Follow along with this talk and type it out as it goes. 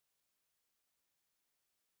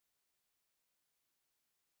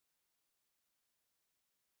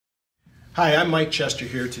Hi, I'm Mike Chester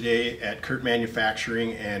here today at Kurt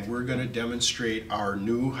Manufacturing, and we're going to demonstrate our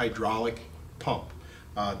new hydraulic pump.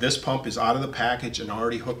 This pump is out of the package and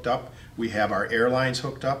already hooked up. We have our air lines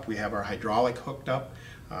hooked up, we have our hydraulic hooked up,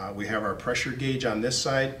 we have our pressure gauge on this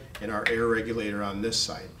side and our air regulator on this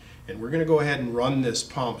side. And we're going to go ahead and run this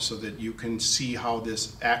pump so that you can see how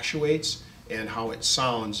this actuates and how it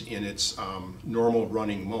sounds in its normal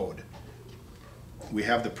running mode. We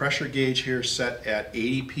have the pressure gauge here set at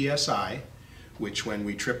 80 psi, which when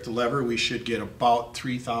we trip the lever we should get about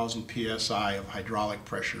 3,000 psi of hydraulic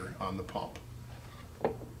pressure on the pump.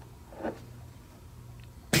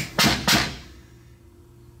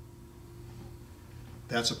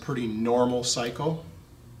 That's a pretty normal cycle.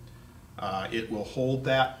 It will hold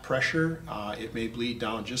that pressure. It may bleed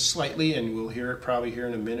down just slightly, and we'll hear it probably here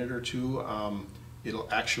in a minute or two. It'll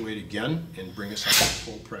actuate again and bring us up to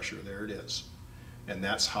full pressure. There it is. And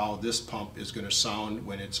that's how this pump is going to sound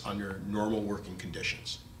when it's under normal working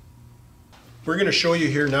conditions. We're going to show you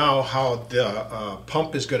here now how the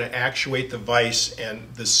pump is going to actuate the vise and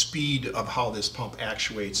the speed of how this pump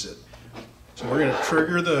actuates it. So we're going to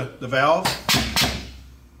trigger the valve.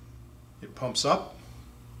 It pumps up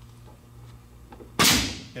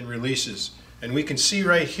and releases. And we can see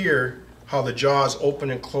right here how the jaws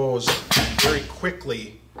open and close very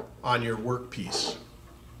quickly on your workpiece.